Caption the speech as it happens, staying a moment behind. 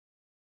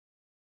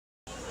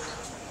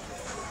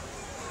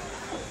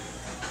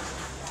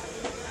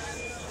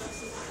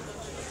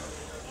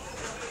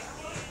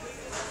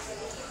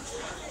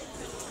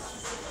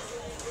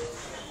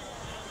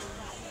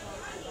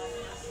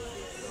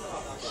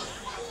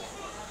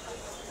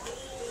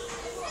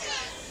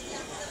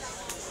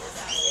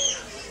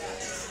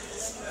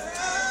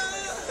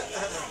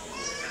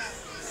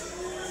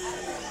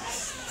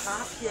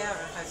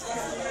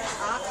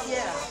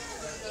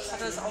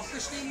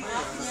geschrieben?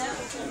 8 years?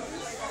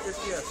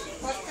 50 years.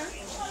 Vodka?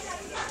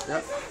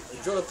 Yeah.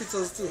 Jollof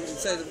pizzas too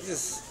inside of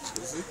this.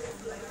 You see?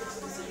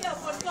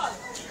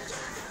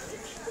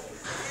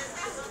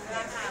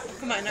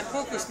 Guck mal, in der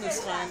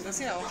Kokosnuss rein, das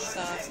ist ja auch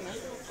scharf, ne?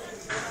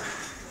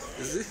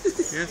 You see?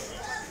 Yes.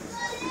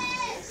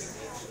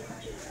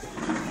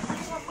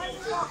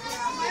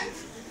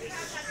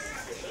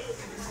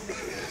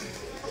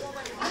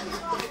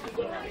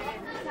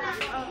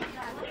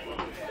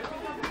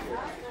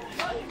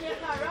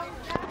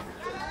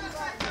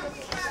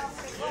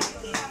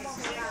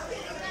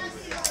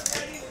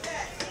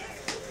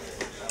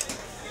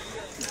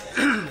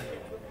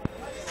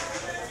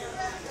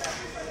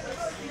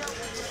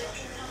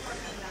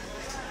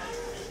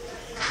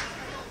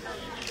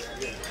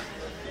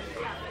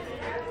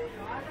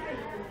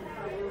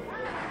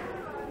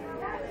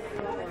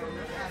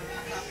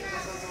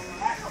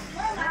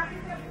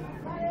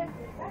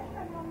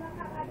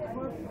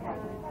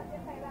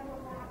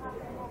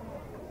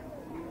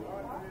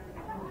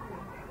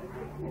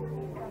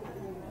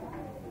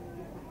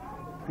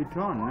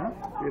 Phon, ne?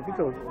 Yeah,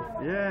 pickles.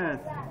 Yes.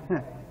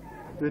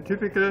 The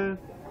typical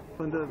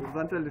von der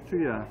Santa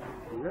Lucia.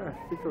 Yeah,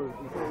 pickles.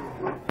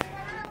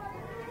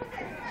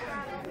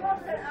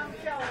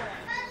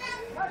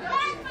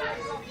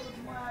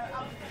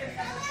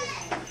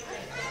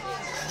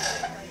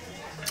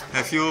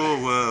 Have you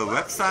a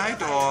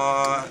website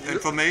or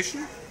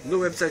information? No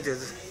website yet.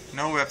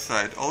 No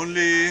website,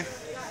 only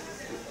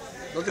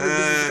Not even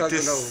business card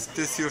now.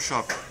 this your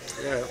shop.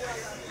 Yeah.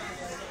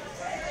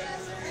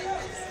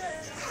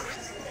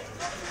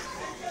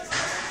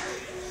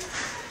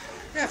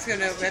 Ja, für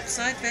eine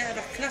Website wäre er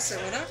doch klasse,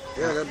 oder?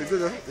 Yeah, that'd be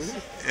good, huh?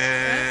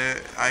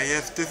 I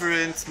have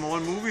different small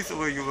movies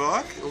over your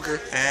work, Okay.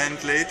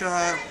 and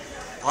later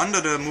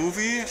under the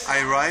movie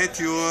I write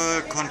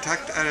your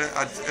contact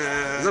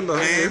Number,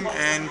 name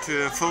okay. and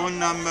phone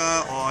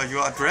number or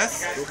your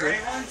address, Okay.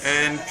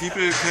 and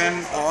people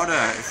can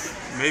order.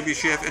 Maybe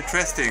she have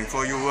interesting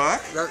for your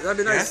work. That'd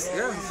be nice. Yes?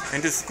 Yeah.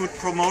 And it's good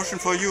promotion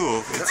for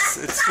you.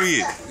 It's free.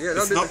 Yeah,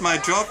 it's that'd be not my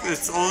job.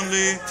 It's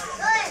only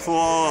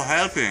for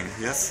helping.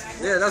 Yes.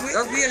 Yeah, that's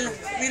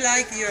We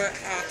like your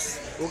art.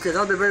 okay.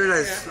 That'd be very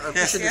nice. I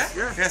Yes. appreciate it.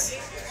 Yeah. Yes.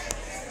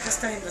 Das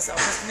da hinten ist auch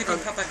das mit den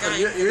And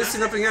Papageien. you're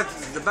still up yet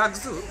the bags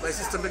too. My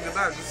sister made the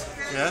bags.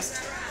 Yes.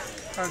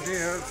 My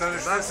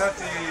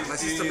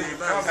sister made the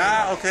bags.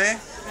 Ah, okay.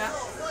 Ja.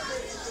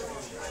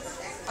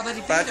 Aber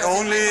die But Bilder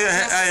only sind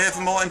halt I klasse. have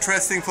more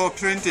interesting for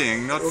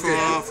printing, not Okay.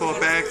 for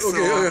bags. Okay,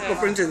 or, okay, for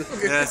printing.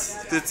 Okay. Yes,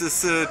 this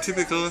is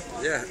typical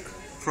Yeah.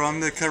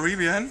 from the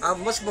Caribbean. I have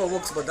much more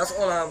works, but that's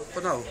all I have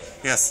for now.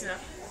 Yes. Ja.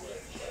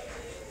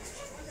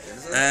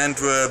 And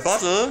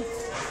bottle,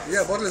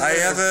 Yeah, bottle is I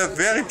very have nice. a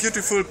very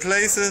beautiful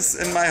places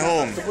in my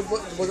home. To put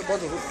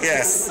bottle.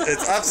 Yes,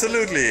 it's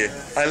absolutely.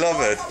 I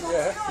love it.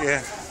 Yeah.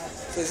 Yeah.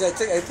 So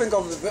I think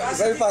of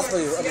very fast for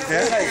you. I mean,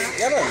 very nice.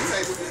 Yeah, man.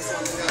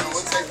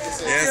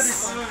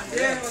 Yes.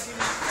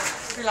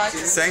 Vielleicht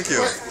Thank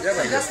you. Yeah,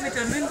 man. das mit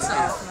der Münze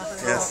auch machen.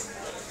 Yes.